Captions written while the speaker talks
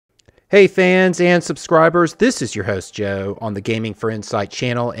Hey fans and subscribers, this is your host Joe on the Gaming for Insight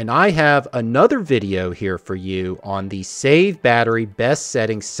channel, and I have another video here for you on the Save Battery Best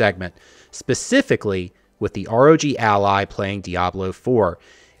Settings segment, specifically with the ROG Ally playing Diablo IV.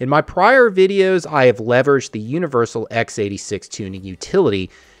 In my prior videos, I have leveraged the Universal x86 tuning utility.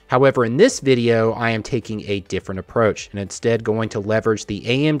 However, in this video, I am taking a different approach and instead going to leverage the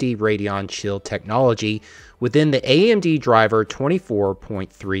AMD Radeon Chill technology within the AMD Driver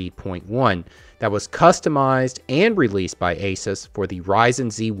 24.3.1 that was customized and released by Asus for the Ryzen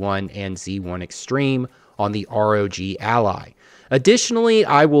Z1 and Z1 Extreme on the ROG Ally. Additionally,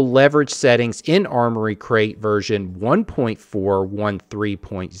 I will leverage settings in Armory Crate version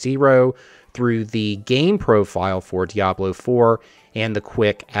 1.413.0 through the game profile for Diablo IV and the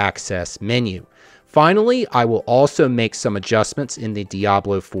quick access menu. Finally, I will also make some adjustments in the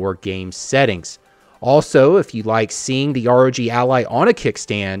Diablo IV game settings. Also, if you like seeing the ROG Ally on a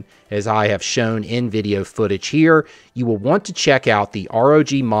kickstand, as I have shown in video footage here, you will want to check out the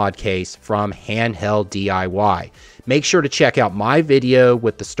ROG mod case from Handheld DIY. Make sure to check out my video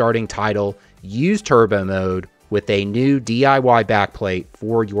with the starting title, Use Turbo Mode, with a new DIY backplate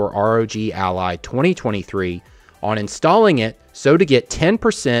for your ROG Ally 2023 on installing it, so to get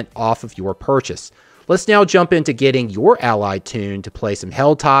 10% off of your purchase. Let's now jump into getting your Ally tuned to play some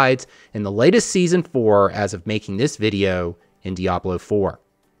Hell Tides in the latest Season 4 as of making this video in Diablo 4.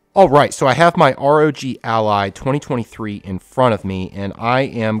 Alright, so I have my ROG Ally 2023 in front of me, and I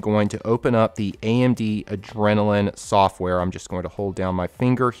am going to open up the AMD Adrenalin software. I'm just going to hold down my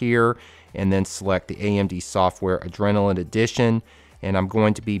finger here and then select the AMD software Adrenalin Edition, and I'm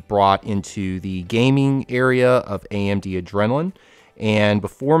going to be brought into the gaming area of AMD Adrenalin. And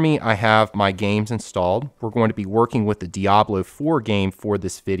before me, I have my games installed. We're going to be working with the Diablo IV game for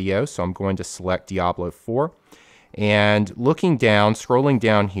this video, so I'm going to select Diablo IV. And looking down, scrolling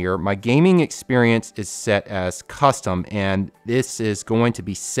down here, my gaming experience is set as custom, and this is going to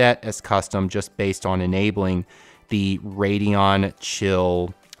be set as custom just based on enabling the Radeon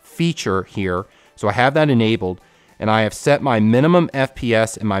Chill feature here. So I have that enabled, and I have set my minimum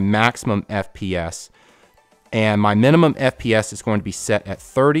FPS and my maximum FPS. And my minimum FPS is going to be set at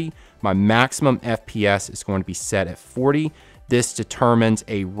 30. My maximum FPS is going to be set at 40. This determines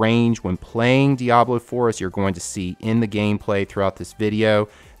a range when playing Diablo IV, as you're going to see in the gameplay throughout this video,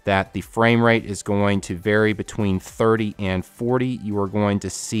 that the frame rate is going to vary between 30 and 40. You are going to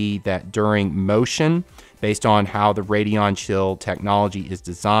see that during motion, based on how the Radeon Chill technology is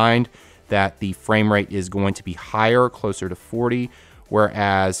designed, that the frame rate is going to be higher, closer to 40,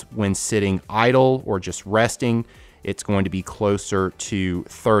 whereas when sitting idle or just resting, it's going to be closer to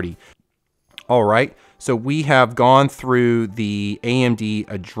 30. All right, so we have gone through the AMD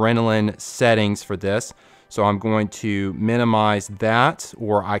Adrenalin settings for this. So I'm going to minimize that,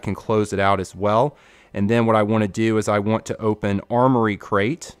 or I can close it out as well. And then what I want to do is I want to open Armory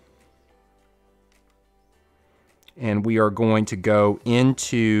Crate. And we are going to go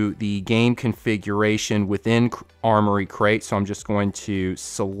into the game configuration within Armory Crate. So I'm just going to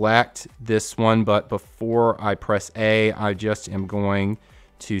select this one, but before I press A, I just am going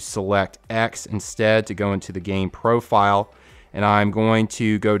to select X instead to go into the game profile. And I'm going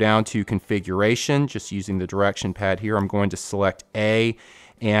to go down to configuration, just using the direction pad here. I'm going to select A,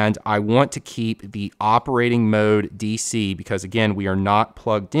 and I want to keep the operating mode DC because, again, we are not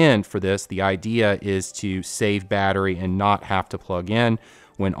plugged in for this. The idea is to save battery and not have to plug in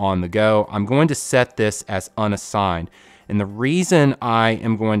when on the go. I'm going to set this as unassigned. And the reason I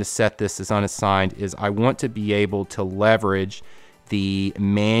am going to set this as unassigned is I want to be able to leverage the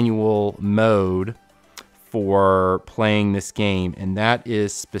manual mode for playing this game, and that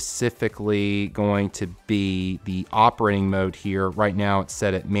is specifically going to be the operating mode here. Right now it's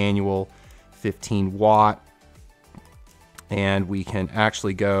set at manual 15 watt, and we can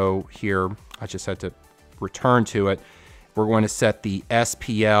actually go here. I just had to return to it. We're going to set the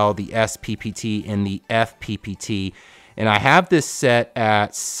SPL, the SPPT, and the FPPT, and I have this set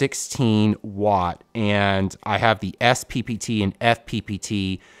at 16 watt, and I have the SPPT and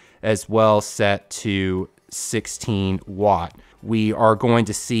FPPT as well set to 16 watt. We are going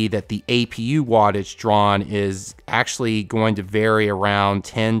to see that the APU wattage drawn is actually going to vary around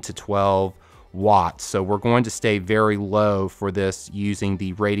 10 to 12 watts. So we're going to stay very low for this using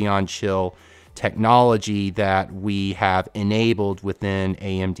the Radeon Chill technology that we have enabled within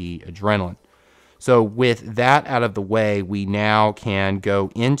AMD Adrenalin. So with that out of the way, we now can go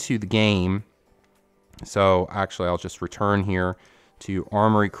into the game. So actually, I'll just return here to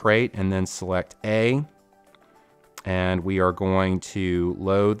Armory Crate and then select A. And we are going to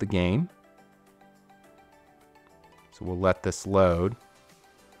load the game. So we'll let this load.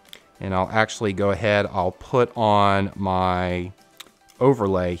 And I'll actually go ahead, I'll put on my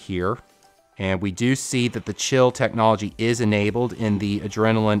overlay here. And we do see that the chill technology is enabled in the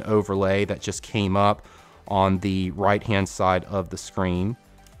Adrenalin overlay that just came up on the right-hand side of the screen.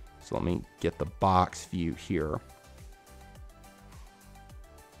 So let me get the box view here.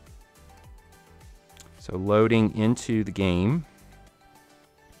 So loading into the game.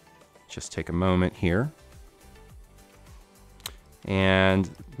 Just take a moment here. And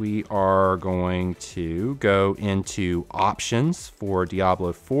we are going to go into options for Diablo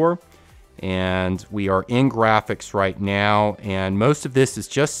IV. And we are in graphics right now, and most of this is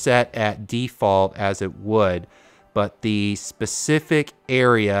just set at default as it would, but the specific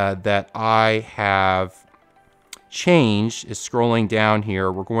area that I have changed is scrolling down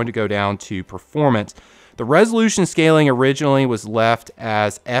here. We're going to go down to performance. The resolution scaling originally was left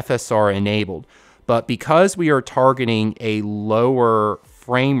as FSR enabled, but because we are targeting a lower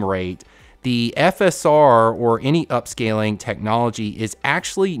frame rate, the FSR or any upscaling technology is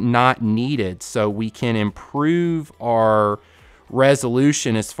actually not needed, so we can improve our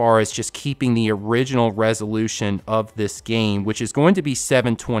resolution as far as just keeping the original resolution of this game, which is going to be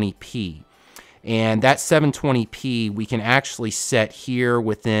 720p. And that 720p we can actually set here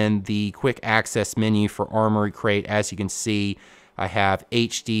within the quick access menu for Armory Crate. As you can see, I have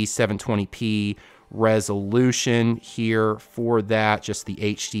HD 720p resolution here for that. Just the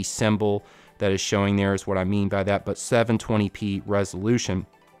HD symbol that is showing there is what I mean by that, but 720p resolution.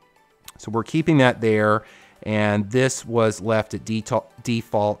 So we're keeping that there, and this was left at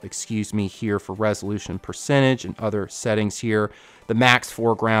default, excuse me, here for resolution percentage and other settings here. The max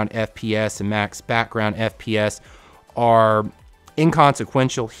foreground FPS and max background FPS are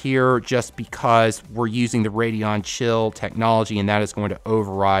inconsequential here just because we're using the Radeon chill technology, and that is going to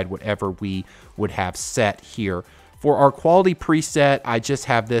override whatever we would have set here. For our quality preset, I just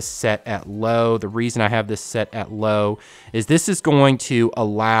have this set at low. The reason I have this set at low is this is going to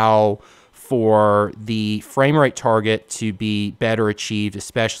allow for the frame rate target to be better achieved,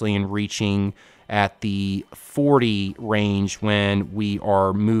 especially in reaching at the 40 range when we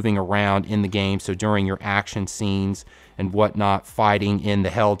are moving around in the game. So during your action scenes and whatnot, fighting in the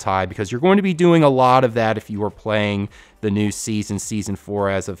Hell Tide, because you're going to be doing a lot of that if you are playing the new season, Season 4,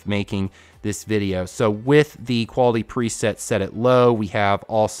 as of making this video. So with the quality preset set at low, we have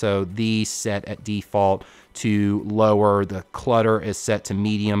also these set at default to lower. The clutter is set to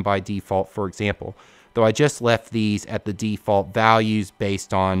medium by default, for example, though I just left these at the default values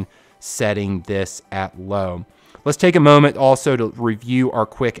based on setting this at low. Let's take a moment also to review our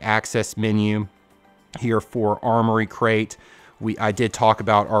quick access menu here for Armory Crate. I did talk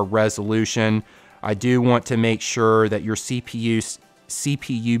about our resolution. I do want to make sure that your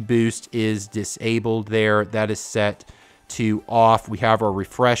CPU boost is disabled there. That is set to off. We have our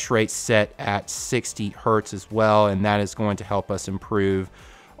refresh rate set at 60 Hertz as well, and that is going to help us improve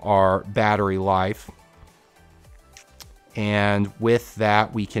our battery life. And with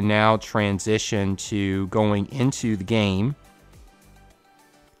that, we can now transition to going into the game.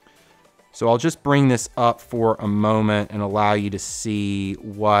 So I'll just bring this up for a moment and allow you to see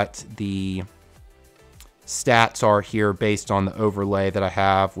what the stats are here based on the overlay that I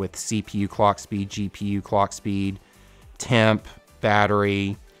have with CPU clock speed, GPU clock speed, temp,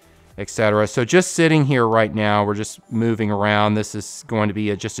 battery, etc. So just sitting here right now, we're just moving around. This is going to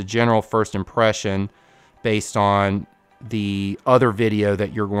be just a general first impression based on the other video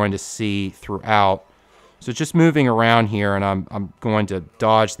that you're going to see throughout. So just moving around here, and I'm going to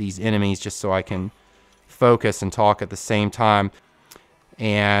dodge these enemies just so I can focus and talk at the same time.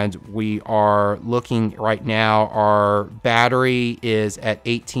 And we are looking right now, our battery is at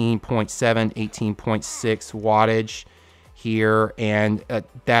 18.7, 18.6 wattage here, and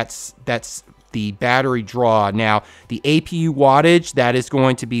that's the battery draw. Now, the APU wattage, that is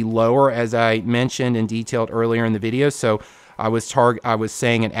going to be lower, as I mentioned and detailed earlier in the video. So I was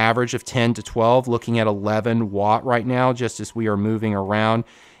saying an average of 10 to 12, looking at 11 watt right now, just as we are moving around.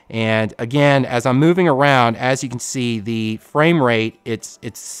 And again, as I'm moving around, as you can see, the frame rate,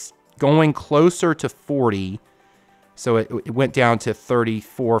 it's going closer to 40. So it went down to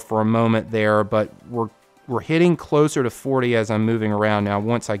 34 for a moment there, but we're hitting closer to 40 as I'm moving around. Now,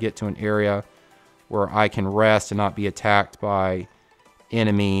 once I get to an area where I can rest and not be attacked by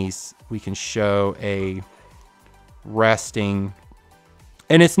enemies, we can show a resting.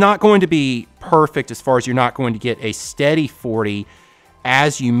 And it's not going to be perfect as far as you're not going to get a steady 40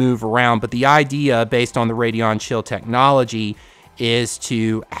 as you move around, but the idea based on the Radeon chill technology is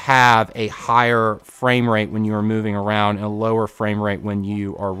to have a higher frame rate when you are moving around and a lower frame rate when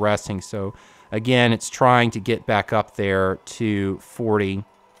you are resting. So again, it's trying to get back up there to 40.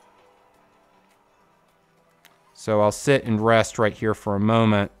 So I'll sit and rest right here for a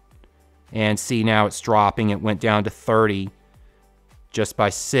moment and see now it's dropping. It went down to 30 just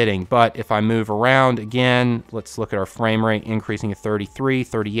by sitting. But if I move around again, let's look at our frame rate increasing to 33,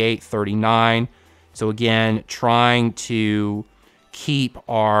 38, 39. So again, trying to keep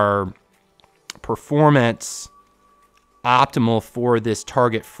our performance optimal for this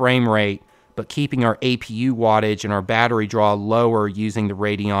target frame rate, but keeping our APU wattage and our battery draw lower using the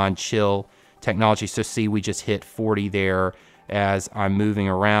Radeon Chill technology. So see, we just hit 40 there as I'm moving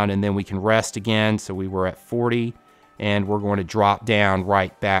around, and then we can rest again. So we were at 40, and we're going to drop down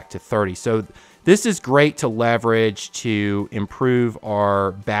right back to 30. So this is great to leverage to improve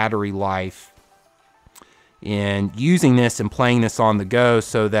our battery life in using this and playing this on the go,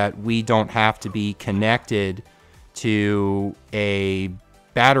 so that we don't have to be connected to a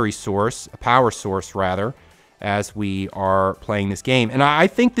battery source, a power source rather, as we are playing this game. And I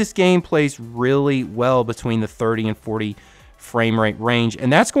think this game plays really well between the 30 and 40 frame rate range,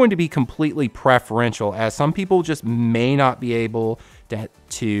 and that's going to be completely preferential, as some people just may not be able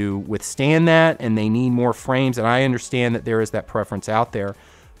to withstand that, and they need more frames, and I understand that there is that preference out there.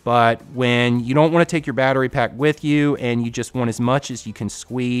 But when you don't want to take your battery pack with you and you just want as much as you can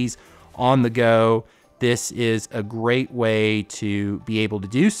squeeze on the go, this is a great way to be able to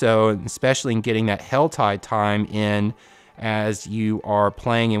do so, and especially in getting that Helltide time in as you are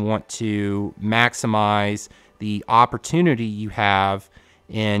playing and want to maximize the opportunity you have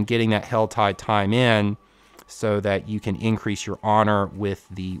in getting that Helltide time in, so that you can increase your honor with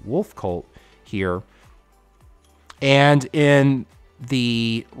the Wolf Cult here. And in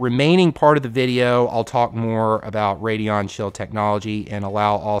the remaining part of the video, I'll talk more about Radeon Chill technology and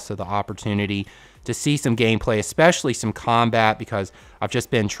allow also the opportunity to see some gameplay, especially some combat, because I've just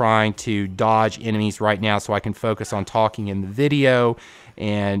been trying to dodge enemies right now so I can focus on talking in the video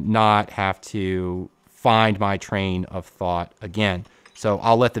and not have to find my train of thought again. So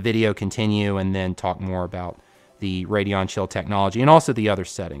I'll let the video continue and then talk more about the Radeon Chill technology and also the other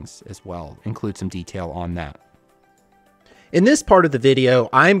settings as well, include some detail on that. In this part of the video,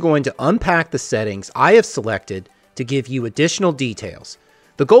 I'm going to unpack the settings I have selected to give you additional details.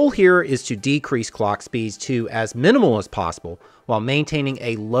 The goal here is to decrease clock speeds to as minimal as possible while maintaining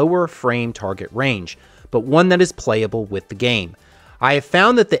a lower frame target range, but one that is playable with the game. I have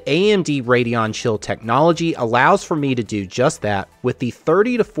found that the AMD Radeon Chill technology allows for me to do just that with the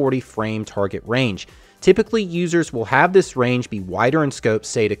 30 to 40 frame target range. Typically, users will have this range be wider in scope,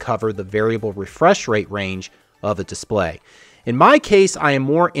 say to cover the variable refresh rate range of a display. In my case, I am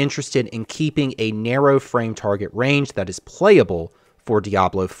more interested in keeping a narrow frame target range that is playable for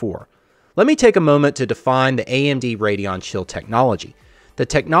Diablo IV. Let me take a moment to define the AMD Radeon Chill technology. The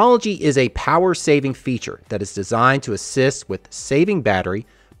technology is a power-saving feature that is designed to assist with saving battery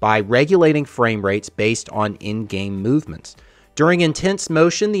by regulating frame rates based on in-game movements. During intense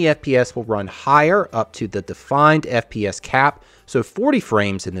motion, the FPS will run higher up to the defined FPS cap, so 40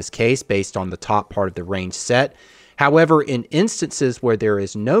 frames in this case based on the top part of the range set. However, in instances where there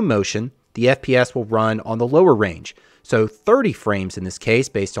is no motion, the FPS will run on the lower range, so 30 frames in this case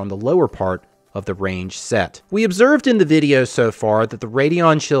based on the lower part of the range set. We observed in the video so far that the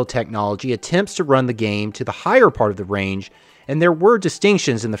Radeon Chill technology attempts to run the game to the higher part of the range, and there were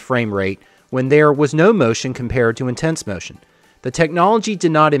distinctions in the frame rate when there was no motion compared to intense motion. The technology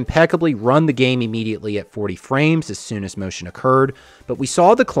did not impeccably run the game immediately at 40 frames as soon as motion occurred, but we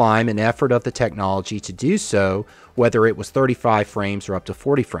saw the climb and effort of the technology to do so, whether it was 35 frames or up to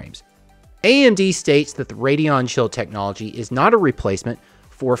 40 frames. AMD states that the Radeon Chill technology is not a replacement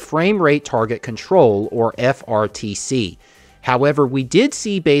for frame rate target control, or FRTC. However, we did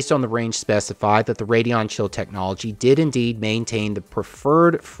see based on the range specified that the Radeon Chill technology did indeed maintain the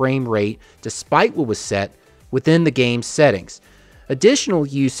preferred frame rate despite what was set within the game's settings. Additional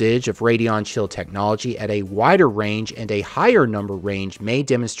usage of Radeon Chill technology at a wider range and a higher number range may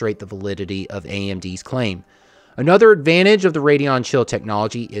demonstrate the validity of AMD's claim. Another advantage of the Radeon Chill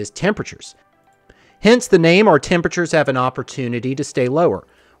technology is temperatures. Hence the name, our temperatures have an opportunity to stay lower.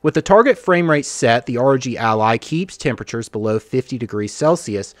 With the target frame rate set, the ROG Ally keeps temperatures below 50 degrees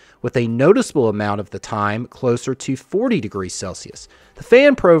Celsius, with a noticeable amount of the time closer to 40 degrees Celsius. The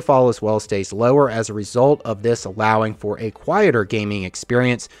fan profile as well stays lower as a result of this, allowing for a quieter gaming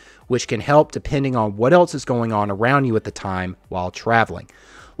experience, which can help depending on what else is going on around you at the time while traveling.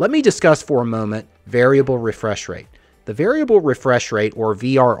 Let me discuss for a moment variable refresh rate. The variable refresh rate, or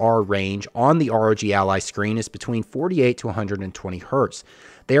VRR range, on the ROG Ally screen is between 48 to 120 Hz.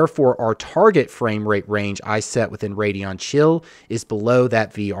 Therefore, our target frame rate range I set within Radeon Chill is below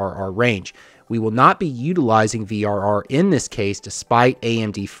that VRR range. We will not be utilizing VRR in this case despite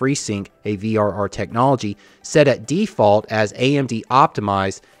AMD FreeSync, a VRR technology, set at default as AMD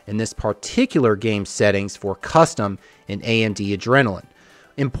optimized in this particular game settings for custom in AMD Adrenalin.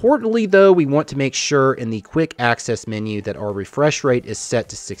 Importantly though, we want to make sure in the quick access menu that our refresh rate is set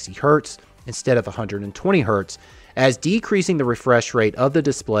to 60 Hz instead of 120 Hz, as decreasing the refresh rate of the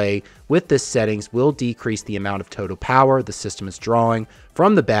display with this settings will decrease the amount of total power the system is drawing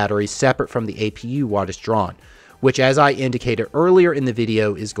from the battery separate from the APU wattage drawn, which as I indicated earlier in the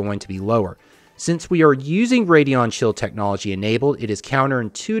video is going to be lower. Since we are using Radeon Chill technology enabled, it is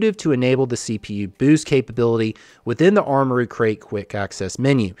counterintuitive to enable the CPU boost capability within the Armory Crate quick access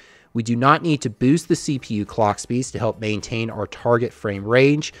menu. We do not need to boost the CPU clock speeds to help maintain our target frame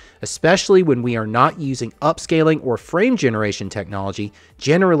range, especially when we are not using upscaling or frame generation technology,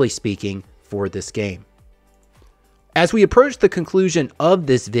 generally speaking, for this game. As we approach the conclusion of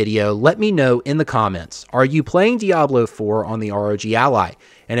this video, let me know in the comments, are you playing Diablo IV on the ROG Ally?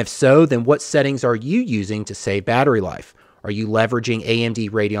 And if so, then what settings are you using to save battery life? Are you leveraging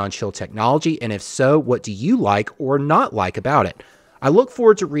AMD Radeon Chill technology? And if so, what do you like or not like about it? I look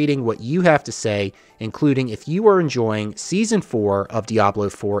forward to reading what you have to say, including if you are enjoying Season 4 of Diablo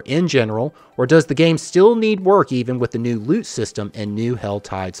 4 in general, or does the game still need work even with the new loot system and new Hell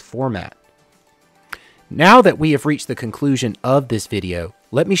Tides format? Now that we have reached the conclusion of this video,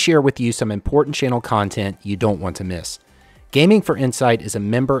 let me share with you some important channel content you don't want to miss. Gaming for Insight is a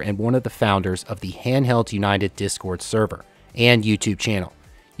member and one of the founders of the Handhelds United Discord server and YouTube channel.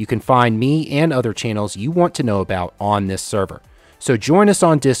 You can find me and other channels you want to know about on this server. So join us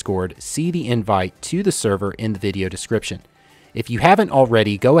on Discord, see the invite to the server in the video description. If you haven't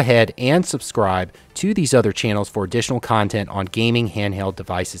already, go ahead and subscribe to these other channels for additional content on gaming, handheld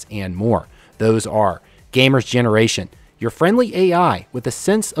devices, and more. Those are Gamers Generation, your friendly AI with a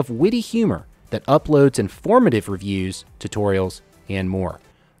sense of witty humor that uploads informative reviews, tutorials, and more.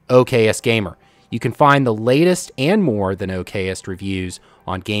 OKS Gamer, you can find the latest and more than OKS reviews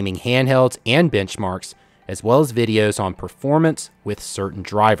on gaming handhelds and benchmarks, as well as videos on performance with certain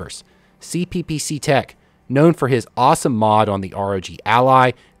drivers. CPPC Tech, known for his awesome mod on the ROG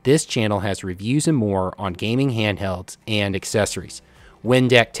Ally, this channel has reviews and more on gaming handhelds and accessories.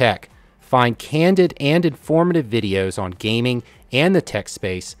 Windeck Tech, find candid and informative videos on gaming and the tech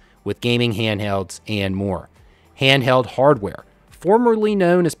space with gaming handhelds and more. Handheld Hardware, formerly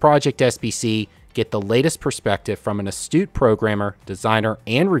known as Project SBC, get the latest perspective from an astute programmer, designer,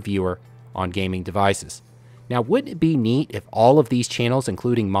 and reviewer on gaming devices. Now, wouldn't it be neat if all of these channels,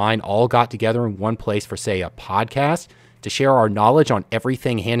 including mine, all got together in one place for, say, a podcast to share our knowledge on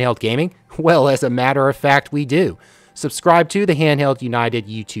everything handheld gaming? Well, as a matter of fact, we do. Subscribe to the Handheld United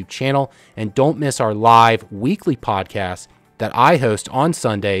YouTube channel and don't miss our live weekly podcast that I host on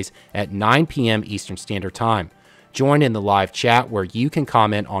Sundays at 9 p.m. Eastern Standard Time. Join in the live chat where you can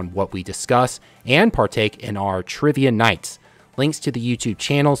comment on what we discuss and partake in our trivia nights. Links to the YouTube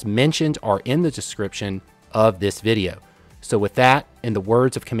channels mentioned are in the description of this video. So with that, in the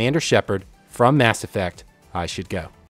words of Commander Shepard from Mass Effect, I should go.